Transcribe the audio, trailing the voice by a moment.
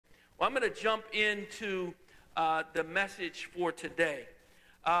Well, I'm going to jump into the message for today.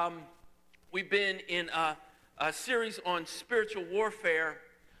 We've been in a series on spiritual warfare.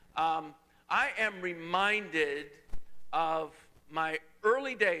 I am reminded of my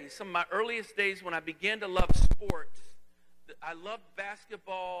early days, some of my earliest days when I began to love sports. I loved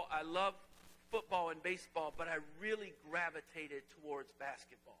basketball, I loved football and baseball, but I really gravitated towards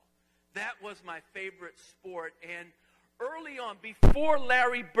basketball. That was my favorite sport, and early on, before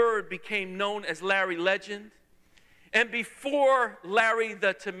Larry Bird became known as Larry Legend, and before Larry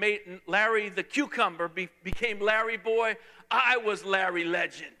the Cucumber became Larry Boy, I was Larry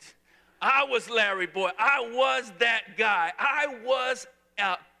Legend. I was Larry Boy. I was that guy. I was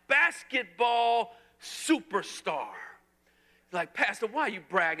a basketball superstar. Like, Pastor, why are you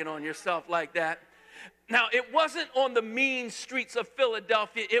bragging on yourself like that? Now, it wasn't on the mean streets of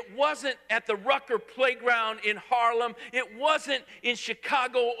Philadelphia. It wasn't at the Rucker Playground in Harlem. It wasn't in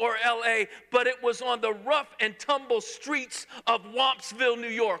Chicago or L.A., but it was on the rough and tumble streets of Wampsville, New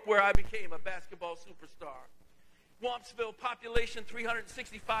York, where I became a basketball superstar. Wampsville, population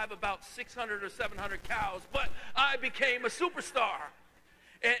 365, about 600 or 700 cows, but I became a superstar.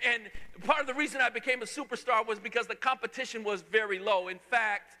 And part of the reason I became a superstar was because the competition was very low. In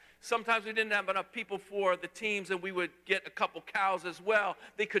fact, sometimes we didn't have enough people for the teams, and we would get a couple cows as well.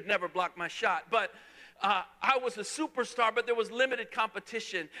 They could never block my shot. But I was a superstar, but there was limited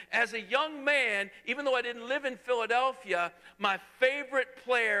competition. As a young man, even though I didn't live in Philadelphia, my favorite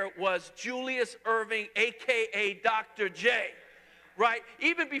player was Julius Erving, a.k.a. Dr. J. Right?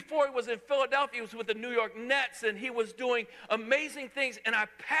 Even before he was in Philadelphia, he was with the New York Nets, and he was doing amazing things, and I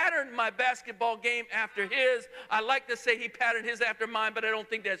patterned my basketball game after his. I like to say he patterned his after mine, but I don't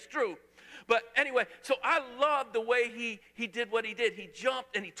think that's true. But anyway, so I loved the way he did what he did. He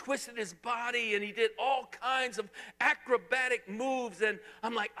jumped, and he twisted his body, and he did all kinds of acrobatic moves, and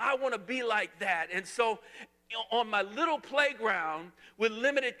I'm like, I want to be like that. And so on my little playground with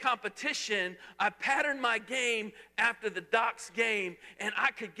limited competition, I patterned my game after the Doc's game, and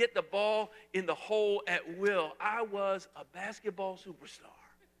I could get the ball in the hole at will. I was a basketball superstar.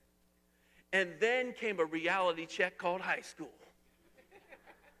 And then came a reality check called high school.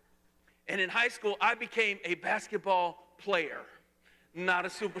 And in high school, I became a basketball player, not a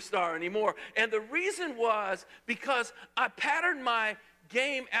superstar anymore. And the reason was because I patterned my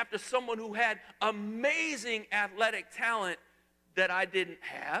game after someone who had amazing athletic talent that I didn't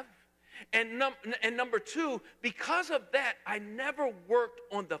have. And number two, because of that, I never worked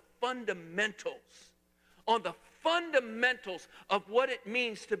on the fundamentals of what it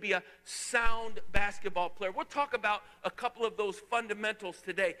means to be a sound basketball player. We'll talk about a couple of those fundamentals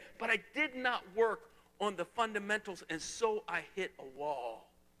today, but I did not work on the fundamentals, and so I hit a wall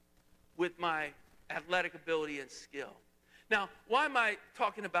with my athletic ability and skill. Now, why am I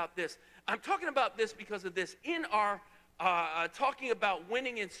talking about this? I'm talking about this because of this. In our talking about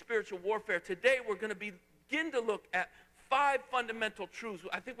winning in spiritual warfare, today we're going to begin to look at 5 fundamental truths.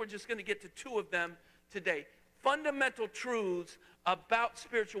 I think we're just going to get to 2 of them today. Fundamental truths about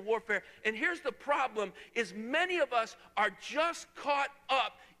spiritual warfare. And here's the problem, is many of us are just caught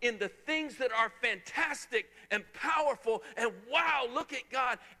up in the things that are fantastic and powerful, and wow, look at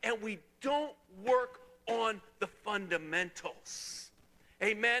God, and we don't work on the fundamentals.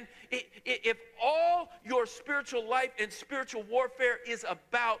 Amen. If all your spiritual life and spiritual warfare is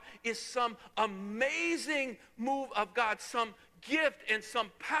about is some amazing move of God, some gift and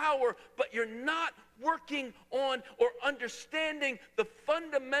some power, but you're not working on or understanding the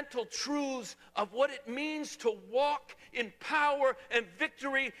fundamental truths of what it means to walk in power and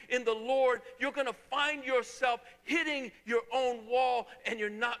victory in the Lord, you're going to find yourself hitting your own wall, and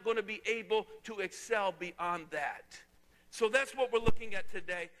you're not going to be able to excel beyond that. So that's what we're looking at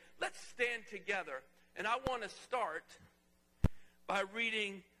today. Let's stand together, and I want to start by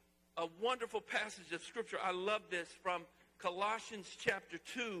reading a wonderful passage of Scripture. I love this, from Colossians chapter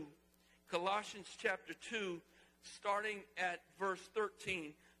 2. Colossians chapter 2, starting at verse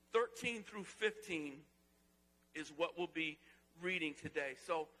 13. 13 through 15 is what we'll be reading today.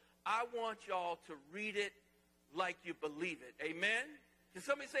 So I want y'all to read it like you believe it. Amen? Can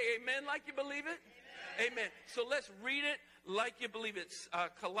somebody say amen like you believe it? Amen. Amen. So let's read it like you believe it.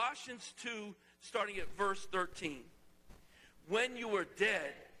 Colossians 2, starting at verse 13. When you were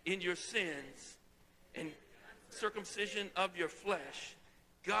dead in your sins and circumcision of your flesh,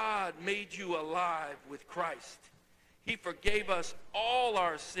 God made you alive with Christ. He forgave us all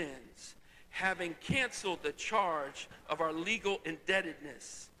our sins, having canceled the charge of our legal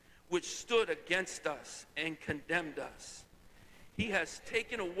indebtedness, which stood against us and condemned us. He has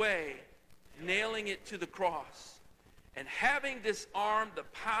taken away, nailing it to the cross. And having disarmed the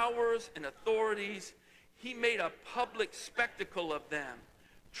powers and authorities, he made a public spectacle of them,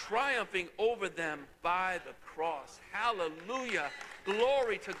 triumphing over them by the cross. Hallelujah.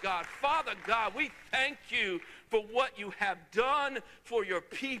 Glory to God. Father God, we thank you for what you have done for your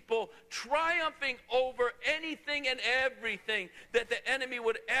people, triumphing over anything and everything that the enemy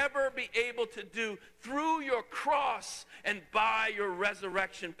would ever be able to do through your cross and by your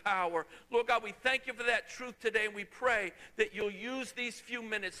resurrection power. Lord God, we thank you for that truth today, and we pray that you'll use these few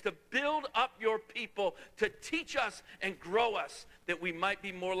minutes to build up your people, to teach us and grow us, that we might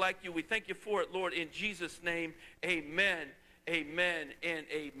be more like you. We thank you for it, Lord, in Jesus' name. Amen, amen, and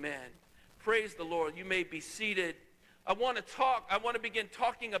amen. Praise the Lord. You may be seated. I want to begin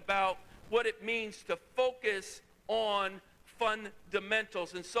talking about what it means to focus on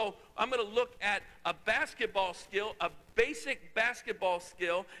fundamentals. And so I'm going to look at a basketball skill, a basic basketball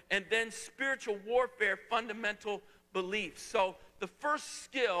skill, and then spiritual warfare fundamental beliefs. So the first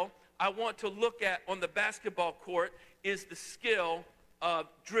skill I want to look at on the basketball court is the skill of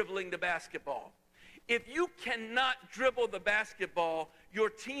dribbling the basketball. If you cannot dribble the basketball, your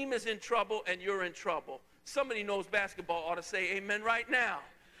team is in trouble and you're in trouble. Somebody knows basketball ought to say amen right now.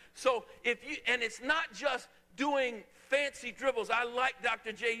 So and it's not just doing fancy dribbles. I like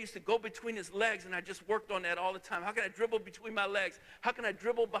Dr. J used to go between his legs, and I just worked on that all the time. How can I dribble between my legs? How can I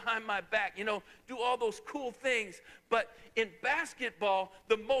dribble behind my back? Do all those cool things. But in basketball,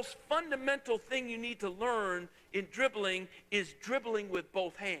 the most fundamental thing you need to learn in dribbling is dribbling with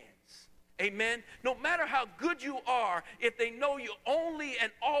both hands. Amen. No matter how good you are, if they know you only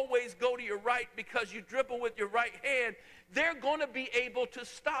and always go to your right because you dribble with your right hand, they're going to be able to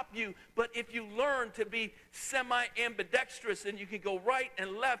stop you. But if you learn to be semi-ambidextrous and you can go right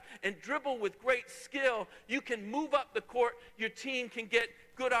and left and dribble with great skill, you can move up the court. Your team can get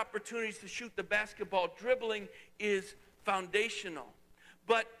good opportunities to shoot the basketball. Dribbling is foundational.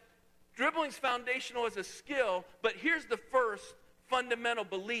 But dribbling's foundational as a skill, but here's the first fundamental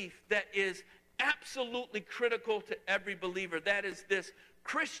belief that is absolutely critical to every believer. That is this: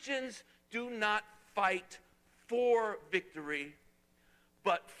 Christians do not fight for victory,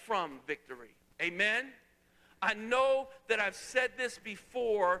 but from victory. Amen? I know that I've said this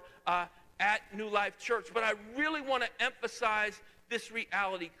before at New Life Church, but I really want to emphasize this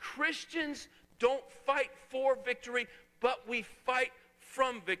reality. Christians don't fight for victory, but we fight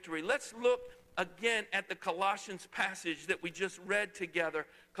from victory. Let's look again at the Colossians passage that we just read together.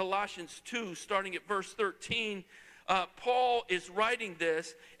 Colossians 2, starting at verse 13. Paul is writing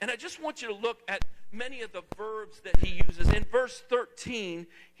this, and I just want you to look at many of the verbs that he uses. In verse 13,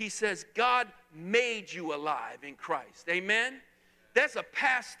 he says, God made you alive in Christ. Amen? That's a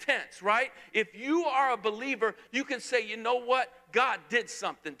past tense, right? If you are a believer, you can say, you know what? God did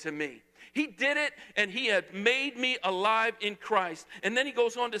something to me. He did it, and he had made me alive in Christ. And then he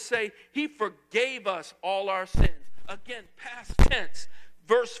goes on to say, he forgave us all our sins. Again, past tense.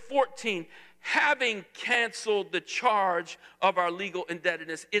 Verse 14, having canceled the charge of our legal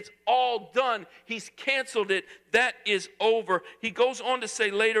indebtedness. It's all done. He's canceled it. That is over. He goes on to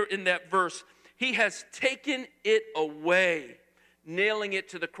say later in that verse, he has taken it away, nailing it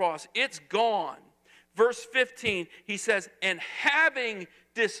to the cross. It's gone. Verse 15, he says, and having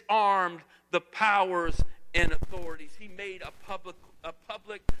disarmed the powers and authorities, he made a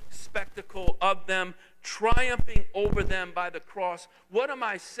public spectacle of them, triumphing over them by the cross. What am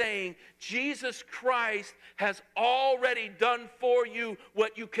I saying? Jesus Christ has already done for you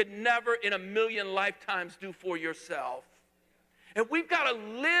what you could never in a million lifetimes do for yourself. And we've got to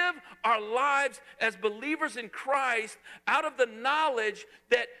live our lives as believers in Christ out of the knowledge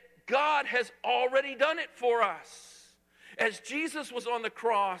that God has already done it for us. As Jesus was on the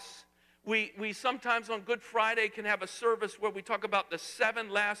cross, we sometimes on Good Friday can have a service where we talk about the 7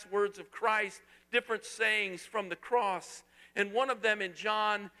 last words of Christ, different sayings from the cross. And one of them in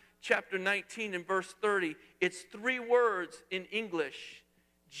John chapter 19 and verse 30, it's 3 words in English.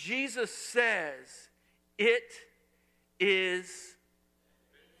 Jesus says, it is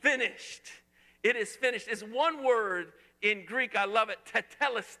finished. It is finished. It's one word in Greek. I love it,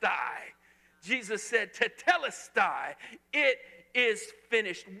 tetelestai. Jesus said, tetelestai. It is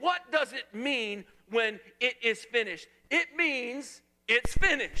finished. What does it mean when it is finished? It means it's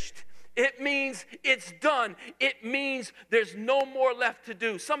finished. It means it's done. It means there's no more left to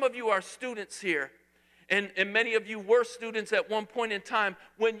do. Some of you are students here, and many of you were students at one point in time.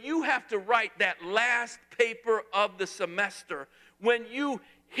 When you have to write that last paper of the semester, when you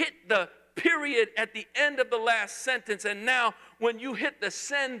hit the period at the end of the last sentence, and now when you hit the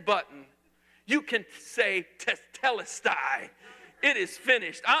send button, you can say tetelestai. It is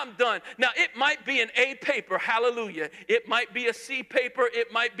finished. I'm done. Now, it might be an A paper. Hallelujah. It might be a C paper.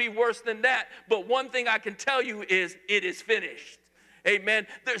 It might be worse than that. But one thing I can tell you is it is finished. Amen.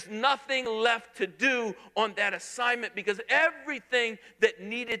 There's nothing left to do on that assignment because everything that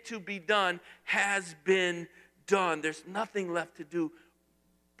needed to be done has been done. There's nothing left to do.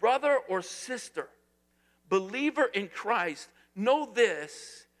 Brother or sister, believer in Christ, know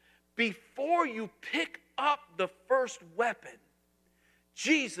this: before you pick up the first weapon,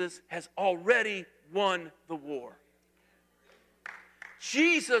 Jesus has already won the war.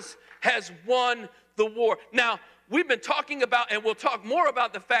 Jesus has won the war. Now, we've been talking about, and we'll talk more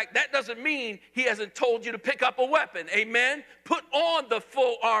about the fact that doesn't mean he hasn't told you to pick up a weapon. Amen? Put on the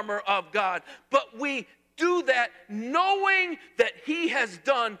full armor of God. But we do that knowing that he has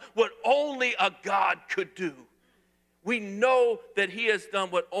done what only a God could do. We know that he has done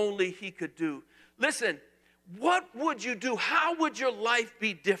what only he could do. Listen, what would you do? How would your life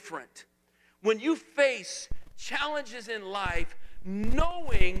be different when you face challenges in life,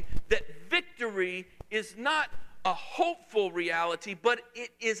 knowing that victory is not a hopeful reality, but it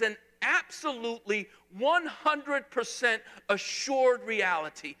is an absolutely 100% assured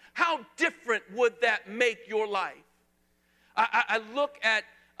reality? How different would that make your life? I look at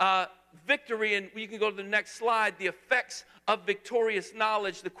victory, and you can go to the next slide, the effects of victorious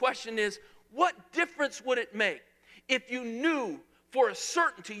knowledge. The question is, what difference would it make if you knew for a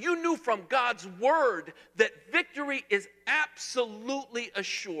certainty, you knew from God's word that victory is absolutely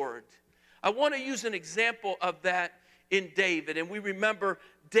assured? I want to use an example of that in David. And we remember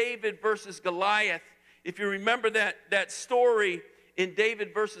David versus Goliath. If you remember that story in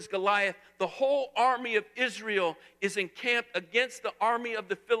David versus Goliath, the whole army of Israel is encamped against the army of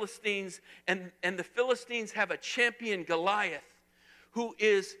the Philistines. And the Philistines have a champion, Goliath, who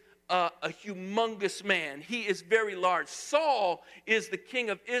is a humongous man. He is very large. Saul is the king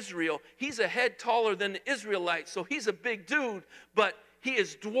of Israel. He's a head taller than the Israelites, so he's a big dude, but he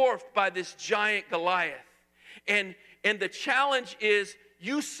is dwarfed by this giant Goliath. And the challenge is,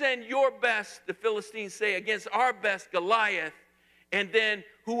 you send your best, the Philistines say, against our best, Goliath, and then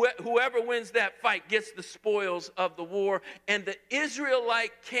whoever wins that fight gets the spoils of the war. And the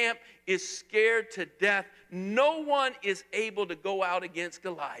Israelite camp is scared to death. No one is able to go out against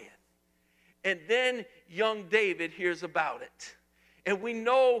Goliath. And then young David hears about it. And we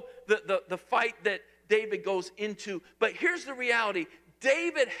know the fight that David goes into. But here's the reality.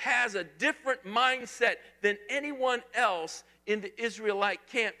 David has a different mindset than anyone else in the Israelite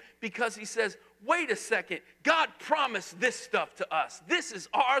camp, because he says, wait a second, God promised this stuff to us. This is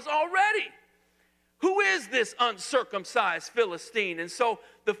ours already. Who is this uncircumcised Philistine? And so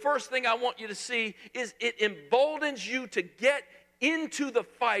the first thing I want you to see is it emboldens you to get into the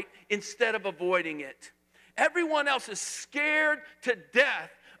fight instead of avoiding it. Everyone else is scared to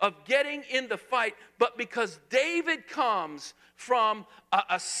death of getting in the fight, but because David comes from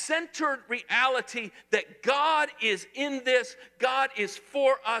a centered reality that God is in this, God is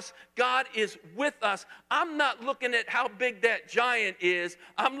for us, God is with us. I'm not looking at how big that giant is.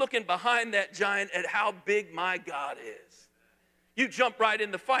 I'm looking behind that giant at how big my God is. You jump right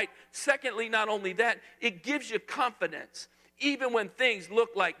in the fight. Secondly, not only that, it gives you confidence, even when things look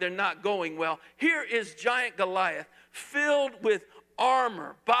like they're not going well. Here is giant Goliath filled with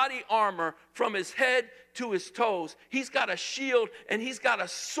armor, body armor from his head to his toes. He's got a shield and he's got a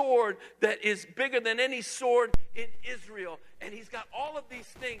sword that is bigger than any sword in Israel. And he's got all of these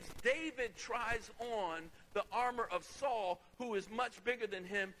things. David tries on the armor of Saul, who is much bigger than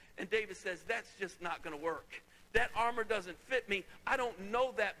him. And David says, that's just not going to work. That armor doesn't fit me. I don't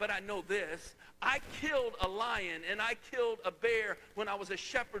know that, but I know this. I killed a lion and I killed a bear when I was a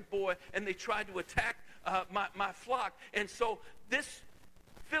shepherd boy, and they tried to attack my flock. And so this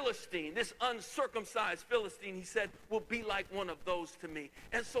Philistine, this uncircumcised Philistine, he said, will be like one of those to me.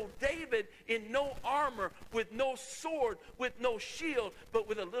 And so David, in no armor, with no sword, with no shield, but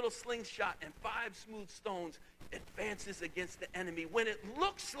with a little slingshot and 5 smooth stones, advances against the enemy. When it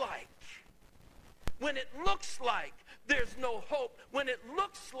looks like there's no hope, when it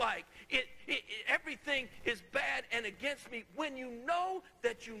looks like everything is bad and against me, when you know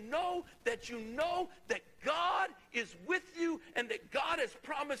that God is with you and that God has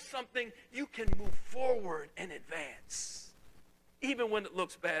promised something, you can move forward and advance, even when it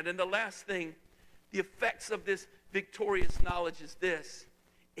looks bad. And the last thing, the effects of this victorious knowledge is this: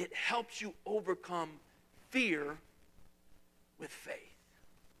 it helps you overcome fear with faith.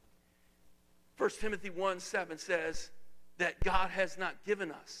 1 Timothy 1:7 says that God has not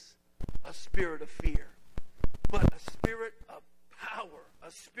given us a spirit of fear, but a spirit of power, a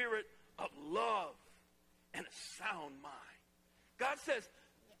spirit of love, and a sound mind. God says,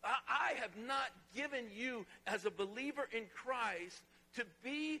 I have not given you as a believer in Christ to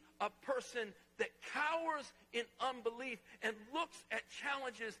be a person that cowers in unbelief and looks at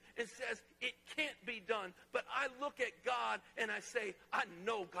challenges and says, it can't be done. But I look at God and I say, I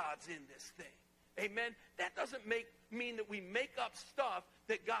know God's in this thing. Amen? That doesn't mean that we make up stuff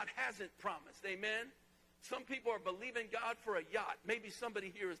that God hasn't promised. Amen? Some people are believing God for a yacht. Maybe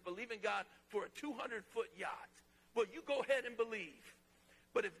somebody here is believing God for a 200-foot yacht. Well, you go ahead and believe.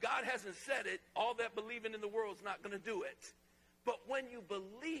 But if God hasn't said it, all that believing in the world is not going to do it. But when you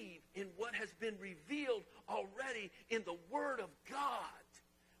believe in what has been revealed already in the Word of God,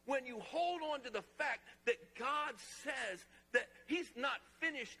 when you hold on to the fact that God says that he's not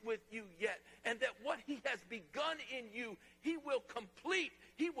finished with you yet, and that what he has begun in you, he will complete,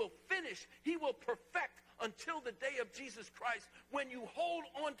 he will finish, he will perfect until the day of Jesus Christ. When you hold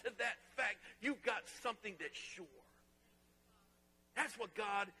on to that fact, you've got something that's sure. That's what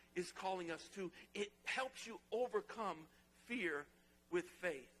God is calling us to. It helps you overcome fear with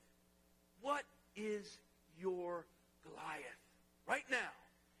faith. What is your Goliath? Right now,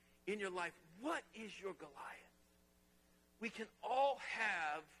 in your life, what is your Goliath? We can all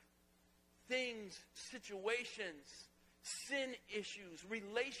have things, situations, sin issues,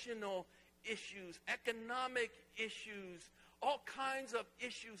 relational issues, economic issues, all kinds of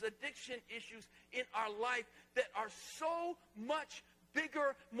issues, addiction issues in our life that are so much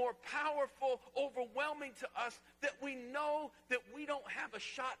bigger, more powerful, overwhelming to us that we know that we don't have a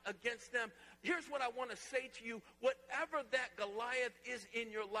shot against them. Here's what I want to say to you. Whatever that Goliath is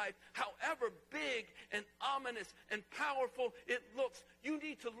in your life, however big and ominous and powerful it looks, you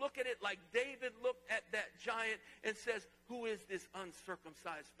need to look at it like David looked at that giant and says, who is this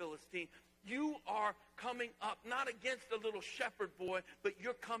uncircumcised Philistine? You are coming up not against a little shepherd boy, but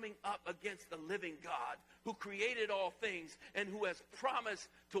you're coming up against the living God who created all things and who has promised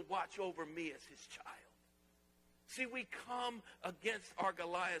to watch over me as his child. See, we come against our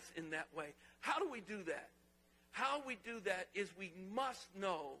Goliaths in that way. How do we do that? How we do that is we must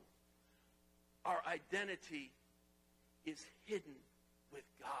know our identity is hidden with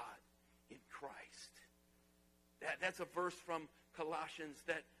God in Christ. That's a verse from Colossians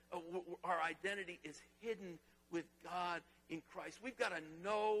that our identity is hidden with God in Christ. We've got to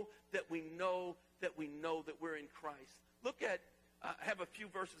know that we know that we know that we're in Christ. Look at, I have a few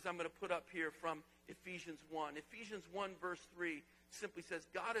verses I'm going to put up here from Ephesians 1. Ephesians 1 verse 3 simply says,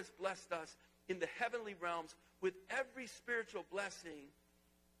 God has blessed us in the heavenly realms with every spiritual blessing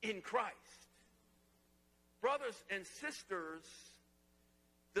in Christ. Brothers and sisters,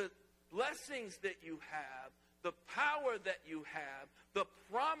 the blessings that you have, the power that you have, the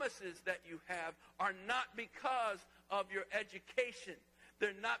promises that you have are not because of your education.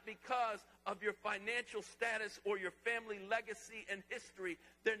 They're not because of your financial status or your family legacy and history.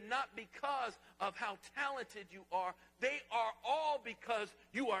 They're not because of how talented you are. They are all because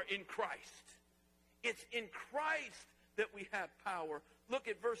you are in Christ. It's in Christ that we have power. Look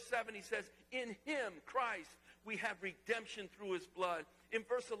at verse 7. He says, in him, Christ, we have redemption through his blood. In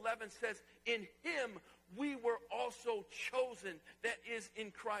verse 11 says, in him we were also chosen, that is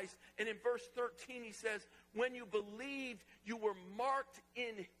in Christ. And in verse 13 he says, when you believed, you were marked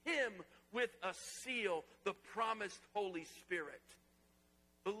in him with a seal, the promised Holy Spirit.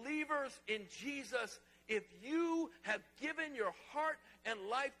 Believers in Jesus, if you have given your heart and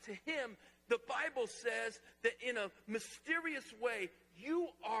life to him, the Bible says that in a mysterious way, you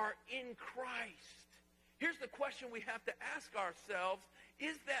are in Christ. Here's the question we have to ask ourselves.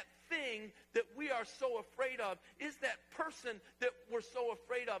 Is that thing that we are so afraid of, is that person that we're so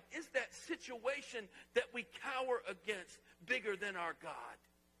afraid of, is that situation that we cower against bigger than our God?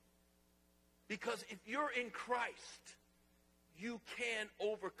 Because if you're in Christ, you can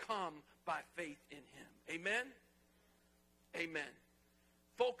overcome by faith in him. Amen? Amen.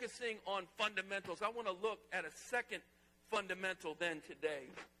 Focusing on fundamentals, I want to look at a second fundamental then today.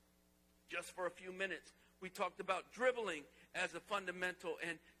 Just for a few minutes. We talked about dribbling as a fundamental,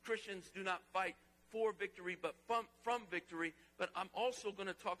 and Christians do not fight for victory, but from victory. But I'm also going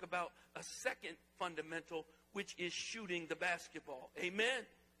to talk about a second fundamental, which is shooting the basketball. Amen?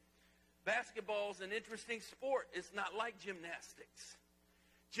 Basketball is an interesting sport. It's not like gymnastics.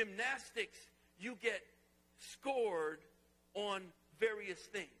 Gymnastics, you get scored on various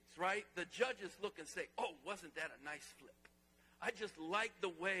things, right? The judges look and say, oh, wasn't that a nice flip? I just like the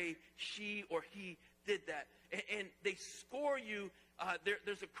way she or he did that. And they score you.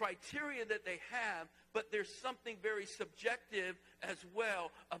 There's a criteria that they have, but there's something very subjective as well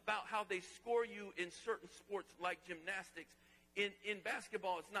about how they score you in certain sports like gymnastics. In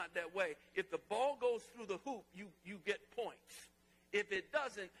basketball, it's not that way. If the ball goes through the hoop, you get points. If it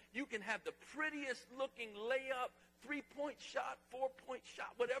doesn't, you can have the prettiest looking layup, 3-point shot, 4-point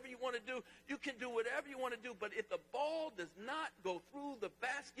shot, whatever you want to do. You can do whatever you want to do, but if the ball does not go through the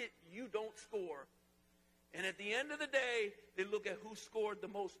basket, you don't score. And at the end of the day, they look at who scored the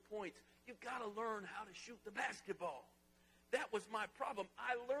most points. You've got to learn how to shoot the basketball. That was my problem.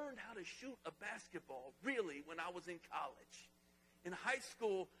 I learned how to shoot a basketball, really, when I was in college. In high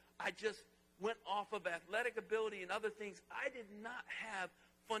school, I just went off of athletic ability and other things. I did not have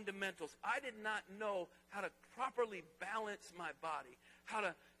fundamentals. I did not know how to properly balance my body, how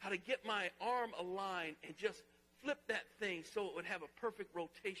to get my arm aligned and just flip that thing so it would have a perfect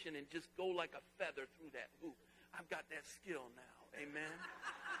rotation and just go like a feather through that hoop. I've got that skill now. Amen.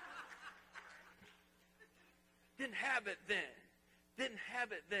 Didn't have it then.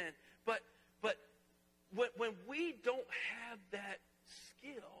 But when we don't have that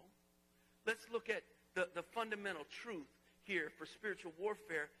skill, let's look at the fundamental truth here for spiritual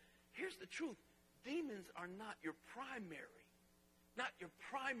warfare. Here's the truth. Demons are not your primary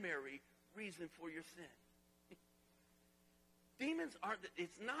reason for your sin. Demons aren't,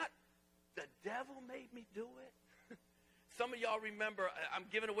 it's not the devil made me do it. Some of y'all remember, I'm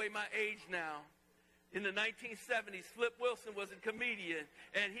giving away my age now. In the 1970s, Flip Wilson was a comedian,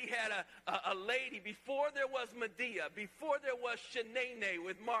 and he had a lady. Before there was Medea, before there was Shanae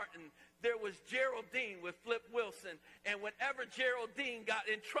with Martin, there was Geraldine with Flip Wilson. And whenever Geraldine got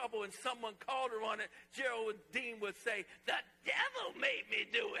in trouble and someone called her on it, Geraldine would say, "The devil made me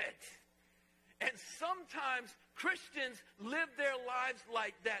do it." And sometimes Christians live their lives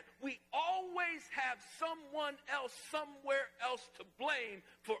like that. We always have someone else, somewhere else to blame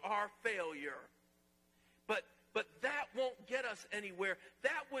for our failure. But that won't get us anywhere.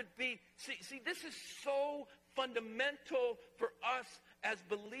 That would be, see, this is so fundamental for us as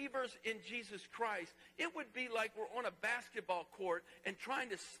believers in Jesus Christ. It would be like we're on a basketball court and trying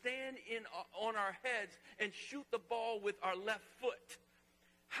to stand on our heads and shoot the ball with our left foot.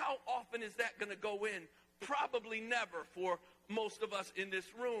 How often is that going to go in? Probably never for most of us in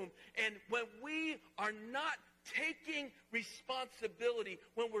this room. And when we are not taking responsibility,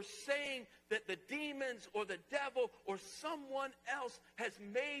 when we're saying that the demons or the devil or someone else has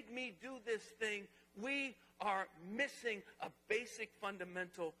made me do this thing, we are missing a basic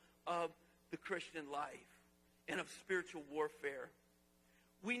fundamental of the Christian life and of spiritual warfare.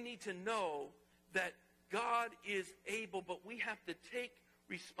 We need to know that God is able, but we have to take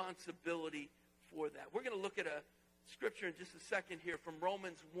responsibility for that. We're going to look at a scripture in just a second here from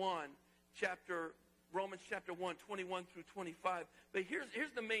Romans chapter 1, 21 through 25. But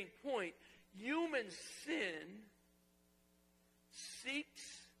here's the main point. Human sin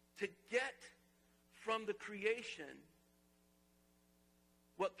seeks to get from the creation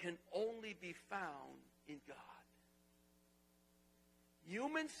what can only be found in God.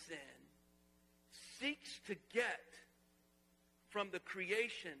 Human sin seeks to get from the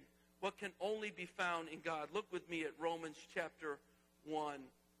creation what can only be found in God. Look with me at Romans chapter 1,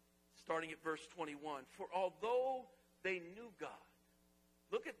 starting at verse 21. For although they knew God,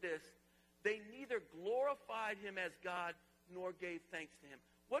 look at this, they neither glorified him as God nor gave thanks to him.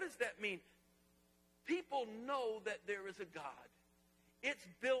 What does that mean? People know that there is a God. It's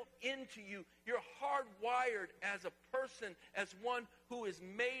built into you. You're hardwired as a person, as one who is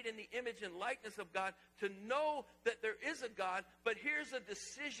made in the image and likeness of God, to know that there is a God. But here's a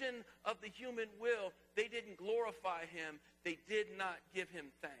decision of the human will. They didn't glorify him. They did not give him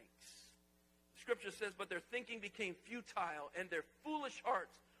thanks. Scripture says, but their thinking became futile, and their foolish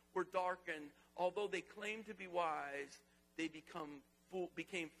hearts were darkened. Although they claimed to be wise, they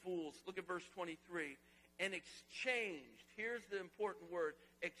became fools. Look at verse 23. And exchanged, here's the important word,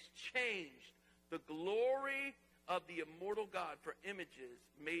 exchanged the glory of the immortal God for images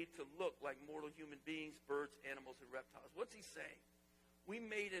made to look like mortal human beings, birds, animals, and reptiles. What's he saying? We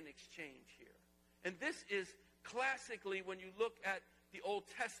made an exchange here. And this is classically, when you look at the Old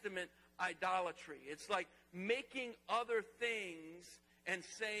Testament, idolatry. It's like making other things and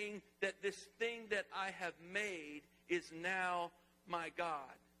saying that this thing that I have made is now my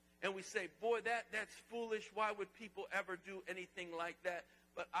God. And we say, boy, that's foolish. Why would people ever do anything like that?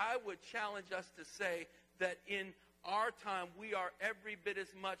 But I would challenge us to say that in our time, we are every bit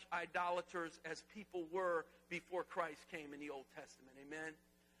as much idolaters as people were before Christ came in the Old Testament. Amen?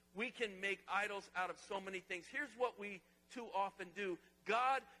 We can make idols out of so many things. Here's what we too often do.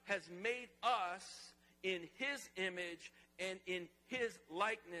 God has made us in his image and in his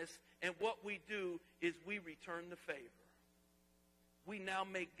likeness, and what we do is we return the favor. We now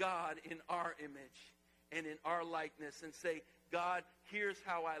make God in our image and in our likeness and say, God, here's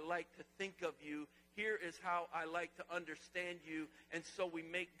how I like to think of you. here is how I like to understand you. And so we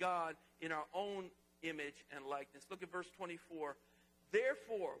make God in our own image and likeness. Look at verse 24.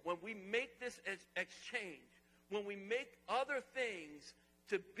 Therefore, when we make this exchange, when we make other things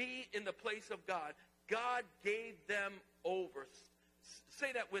to be in the place of God, God gave them over.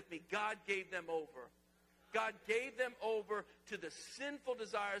 Say that with me. God gave them over. God gave them over to the sinful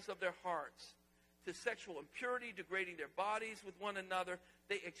desires of their hearts, to sexual impurity, degrading their bodies with one another.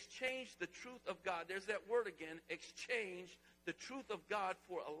 They exchanged the truth of God. There's that word again, exchanged the truth of God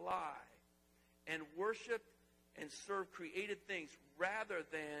for a lie, and worshiped and served created things rather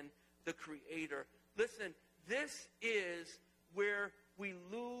than the Creator. Listen, this is where we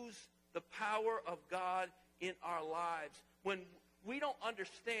lose the power of God in our lives. When we don't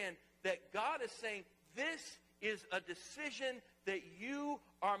understand that God is saying, this is a decision that you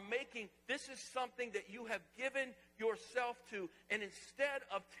are making. This is something that you have given yourself to. And instead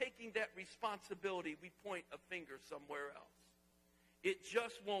of taking that responsibility, we point a finger somewhere else. It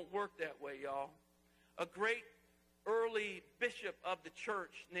just won't work that way, y'all. A great early bishop of the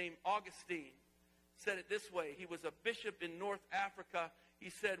church named Augustine said it this way. He was a bishop in North Africa. He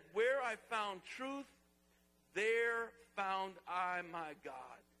said, where I found truth, there found I my God,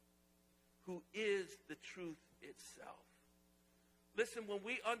 who is the truth itself. Listen, when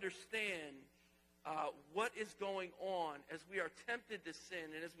we understand what is going on as we are tempted to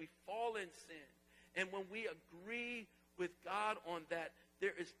sin and as we fall in sin, and when we agree with God on that,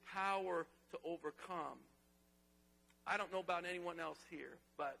 there is power to overcome. I don't know about anyone else here,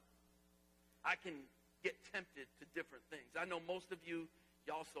 but I can get tempted to different things. I know most of you,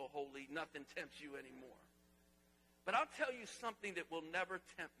 y'all so holy, nothing tempts you anymore. But I'll tell you something that will never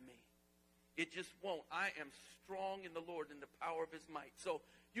tempt me. It just won't. I am strong in the Lord in the power of his might. So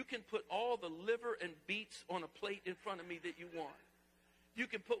you can put all the liver and beets on a plate in front of me that you want. You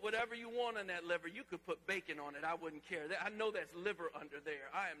can put whatever you want on that liver. You could put bacon on it. I wouldn't care. I know that's liver under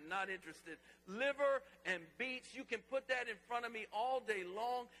there. I am not interested. Liver and beets, you can put that in front of me all day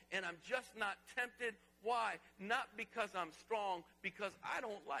long, and I'm just not tempted. Why? Not because I'm strong, because I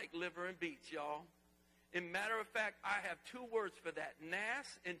don't like liver and beets, y'all. As a matter of fact, I have two words for that, nas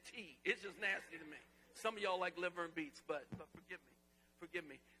and tea. It's just nasty to me. Some of y'all like liver and beets, but forgive me. Forgive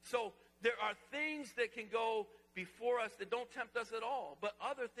me. So there are things that can go before us that don't tempt us at all, but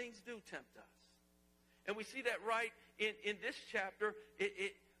other things do tempt us. And we see that right in this chapter.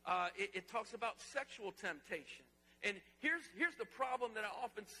 It talks about sexual temptation. And here's the problem that I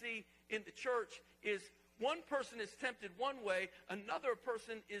often see in the church is one person is tempted one way, another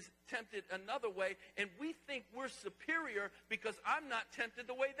person is tempted another way, and we think we're superior because I'm not tempted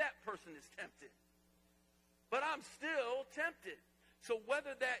the way that person is tempted. But I'm still tempted. So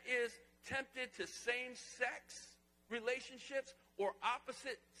whether that is tempted to same-sex relationships or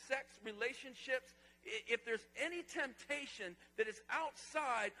opposite-sex relationships, if there's any temptation that is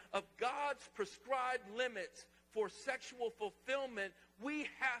outside of God's prescribed limits for sexual fulfillment, we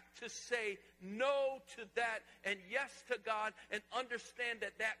have to say no to that and yes to God and understand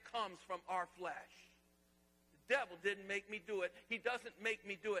that that comes from our flesh. The devil didn't make me do it. He doesn't make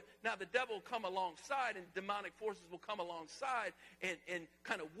me do it. Now, the devil will come alongside and demonic forces will come alongside and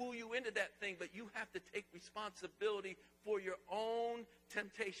kind of woo you into that thing, but you have to take responsibility for your own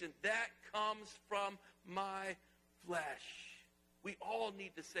temptation. That comes from my flesh. We all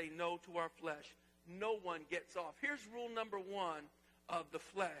need to say no to our flesh. No one gets off. Here's rule number one of the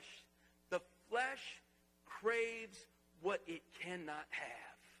flesh. The flesh craves what it cannot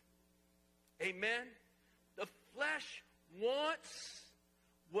have. Amen? The flesh wants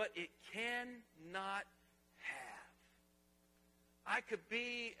what it cannot have. I could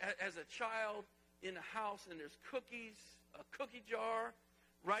be, as a child, in a house and there's cookies, a cookie jar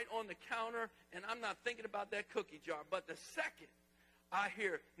right on the counter, and I'm not thinking about that cookie jar. But the second I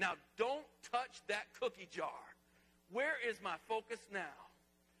hear, now don't touch that cookie jar, where is my focus now?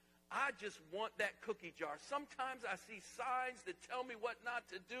 I just want that cookie jar. Sometimes I see signs that tell me what not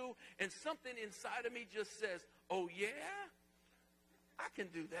to do, and something inside of me just says, oh yeah, I can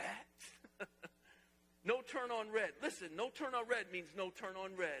do that. No turn on red. Listen, no turn on red means no turn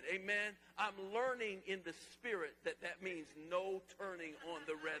on red. Amen? I'm learning in the spirit that means no turning on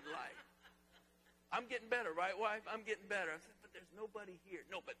the red light. I'm getting better, right, wife? I'm getting better. I said, but there's nobody here.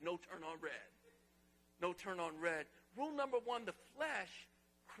 No, but no turn on red. No turn on red. Rule number one, the flesh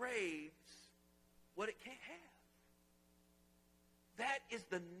craves what it can't have. That is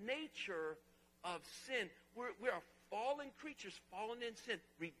the nature of sin. We are fallen creatures, fallen in sin,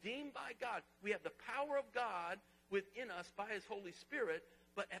 redeemed by God. We have the power of God within us by his Holy Spirit,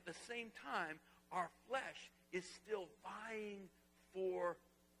 but at the same time, our flesh is still vying for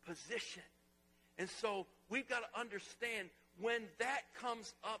position. And so we've got to understand when that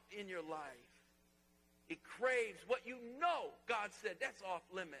comes up in your life, it craves what you know God said, that's off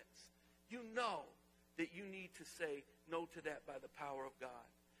limits. You know that you need to say no to that by the power of God.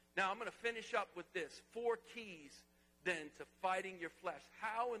 Now, I'm going to finish up with this. 4 keys, then, to fighting your flesh.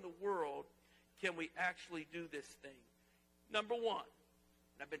 How in the world can we actually do this thing? Number 1,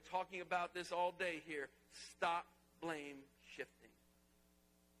 and I've been talking about this all day here, stop blame shifting.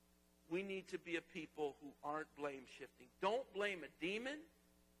 We need to be a people who aren't blame shifting. Don't blame a demon.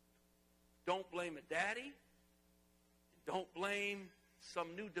 Don't blame a daddy. Don't blame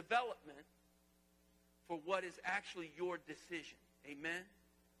some new development for what is actually your decision. Amen?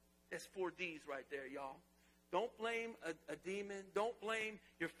 That's 4 D's right there, y'all. Don't blame a demon. Don't blame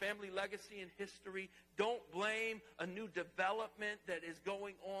your family legacy and history. Don't blame a new development that is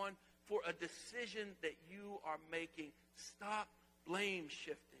going on for a decision that you are making. Stop blame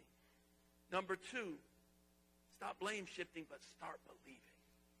shifting. Number 2, stop blame shifting, but start believing.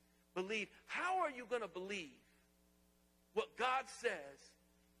 Believe. How are you going to believe what God says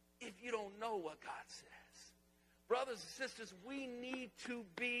if you don't know what God says? Brothers and sisters, we need to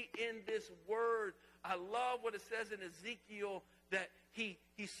be in this word. I love what it says in Ezekiel that he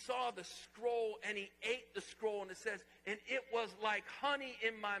saw the scroll and he ate the scroll, and it says, and it was like honey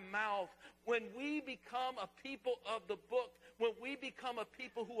in my mouth. When we become a people of the book, when we become a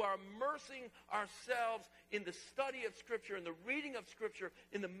people who are immersing ourselves in the study of Scripture, in the reading of Scripture,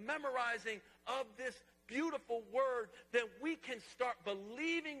 in the memorizing of this beautiful word, then we can start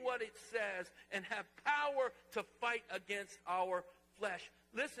believing what it says and have power to fight against our flesh.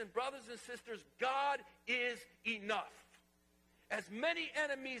 Listen, brothers and sisters, God is enough. As many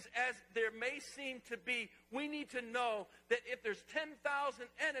enemies as there may seem to be, we need to know that if there's 10,000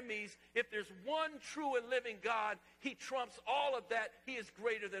 enemies, if there's one true and living God, he trumps all of that. He is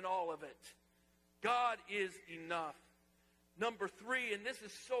greater than all of it. God is enough. Number 3, and this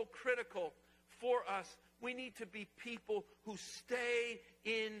is so critical for us, we need to be people who stay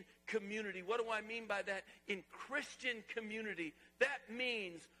in community. What do I mean by that? In Christian community. That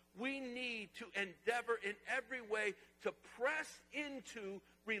means we need to endeavor in every way to press into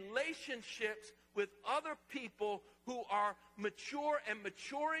relationships with other people who are mature and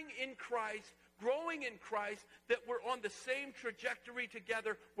maturing in Christ, growing in Christ, that we're on the same trajectory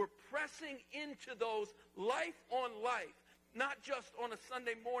together. We're pressing into those life on life. Not just on a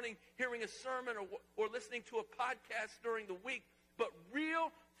Sunday morning hearing a sermon or listening to a podcast during the week, but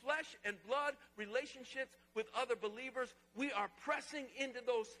real flesh and blood relationships with other believers. We are pressing into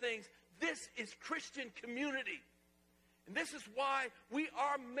those things. This is Christian community. And this is why we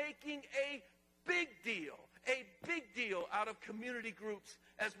are making a big deal out of community groups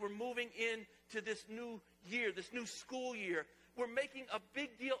as we're moving into this new year, this new school year. We're making a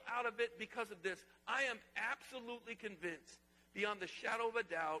big deal out of it because of this. I am absolutely convinced, beyond the shadow of a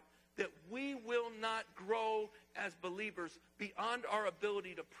doubt, that we will not grow as believers beyond our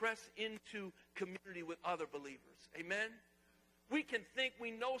ability to press into community with other believers. Amen? We can think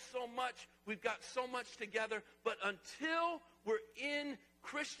we know so much, we've got so much together, but until we're in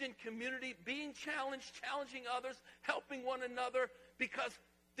Christian community, being challenged, challenging others, helping one another, because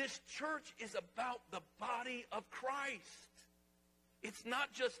this church is about the body of Christ. It's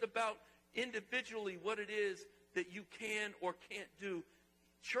not just about individually what it is that you can or can't do.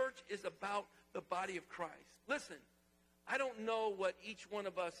 Church is about the body of Christ. Listen, I don't know what each one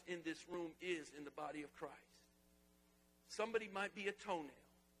of us in this room is in the body of Christ. Somebody might be a toenail.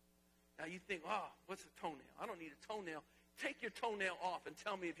 Now you think, what's a toenail? I don't need a toenail. Take your toenail off and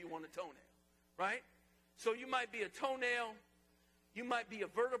tell me if you want a toenail, right? So you might be a toenail. You might be a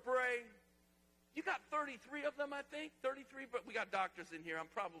vertebrae. You got 33 of them, I think. 33, but we got doctors in here.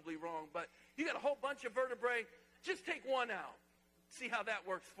 I'm probably wrong, but you got a whole bunch of vertebrae. Just take one out. See how that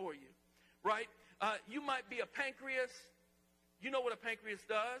works for you, right? You might be a pancreas. You know what a pancreas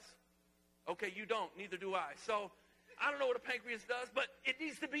does? Okay, you don't. Neither do I. So I don't know what a pancreas does, but it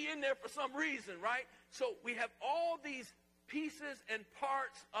needs to be in there for some reason, right? So we have all these pieces and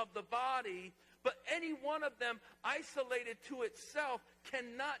parts of the body, but any one of them isolated to itself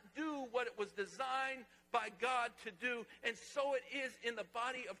cannot do what it was designed by God to do. And so it is in the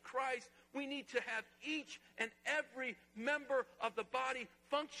body of Christ. We need to have each and every member of the body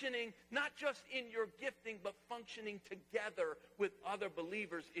functioning, not just in your gifting, but functioning together with other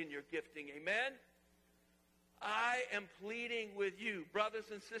believers in your gifting. Amen? I am pleading with you, brothers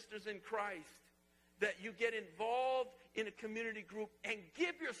and sisters in Christ, that you get involved in a community group and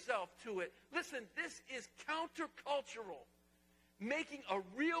give yourself to it. Listen, this is countercultural. making a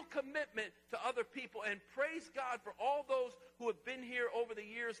real commitment to other people. And praise God for all those who have been here over the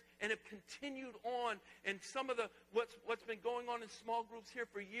years and have continued on. And some of what's been going on in small groups here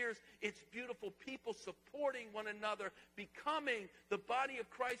for years, it's beautiful. People supporting one another, becoming the body of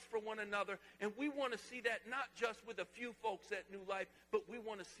Christ for one another. And we want to see that not just with a few folks at New Life, but we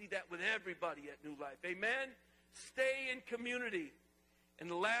want to see that with everybody at New Life. Amen? Stay in community.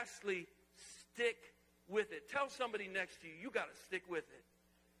 And lastly, stick with it. Tell somebody next to you, you got to stick with it.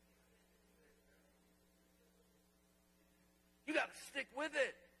 You got to stick with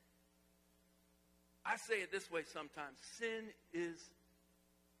it. I say it this way sometimes. Sin is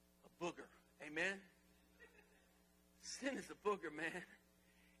a booger. Amen? Sin is a booger, man.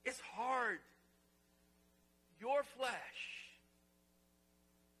 It's hard. Your flesh,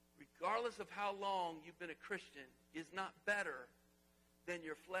 regardless of how long you've been a Christian, is not better than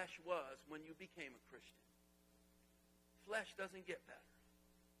your flesh was when you became a Christian. Flesh doesn't get better.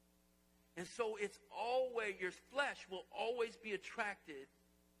 And so it's always, your flesh will always be attracted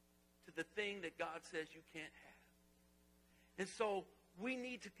to the thing that God says you can't have. And so we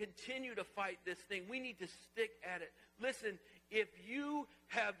need to continue to fight this thing. We need to stick at it. Listen, if you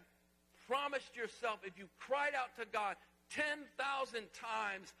have promised yourself, if you cried out to God 10,000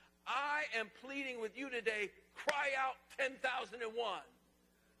 times, I am pleading with you today, cry out 10,001.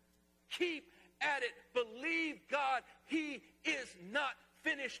 Keep at it. Believe God. He is not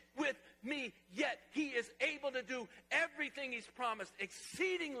finished with me yet. He is able to do everything he's promised,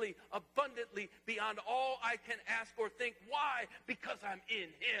 exceedingly abundantly beyond all I can ask or think. Why? Because I'm in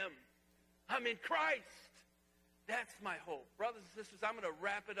him. I'm in Christ. That's my hope. Brothers and sisters, I'm going to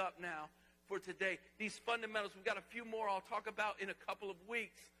wrap it up now for today. These fundamentals, we've got a few more I'll talk about in a couple of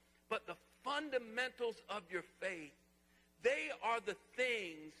weeks. But the fundamentals of your faith, they are the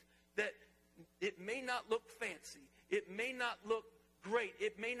things that it may not look fancy. It may not look great.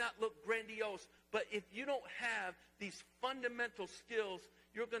 It may not look grandiose. But if you don't have these fundamental skills,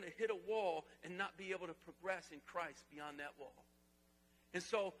 you're going to hit a wall and not be able to progress in Christ beyond that wall. And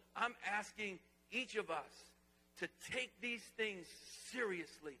so I'm asking each of us to take these things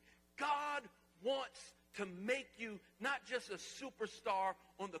seriously. God wants to make you not just a superstar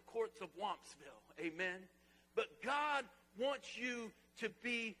on the courts of Wampsville. Amen. But God wants you to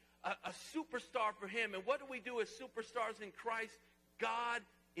be a superstar for him. And what do we do as superstars in Christ? God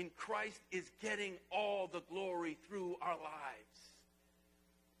in Christ is getting all the glory through our lives.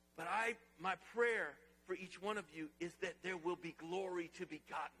 But my prayer for each one of you is that there will be glory to be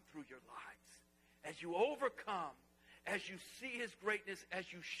gotten through your lives. As you overcome, as you see his greatness, as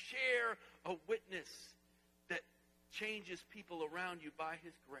you share a witness that changes people around you by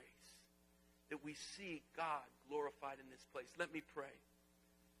his grace, that we see God glorified in this place. Let me pray.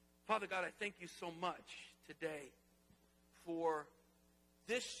 Father God, I thank you so much today for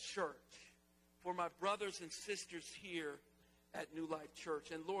this church, for my brothers and sisters here at New Life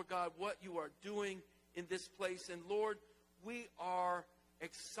Church. And Lord God, what you are doing in this place. And Lord, we are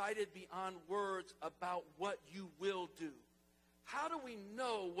excited beyond words about what you will do. How do we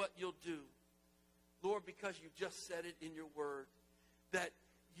know what you'll do? Lord, because you just said it in your word, that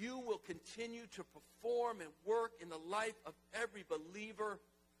you will continue to perform and work in the life of every believer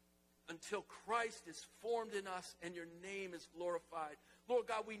until Christ is formed in us and your name is glorified. Lord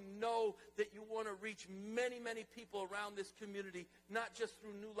God, we know that you want to reach many, many people around this community, not just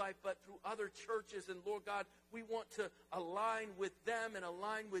through New Life, but through other churches. And Lord God, we want to align with them and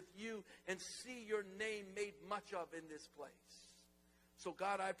align with you and see your name made much of in this place. So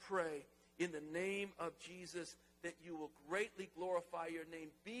God, I pray in the name of Jesus that you will greatly glorify your name.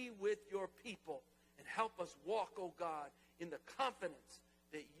 Be with your people and help us walk, oh God, in the confidence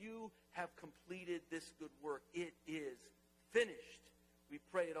that you have completed this good work. It is finished. We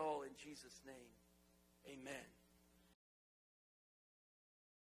pray it all in Jesus' name. Amen.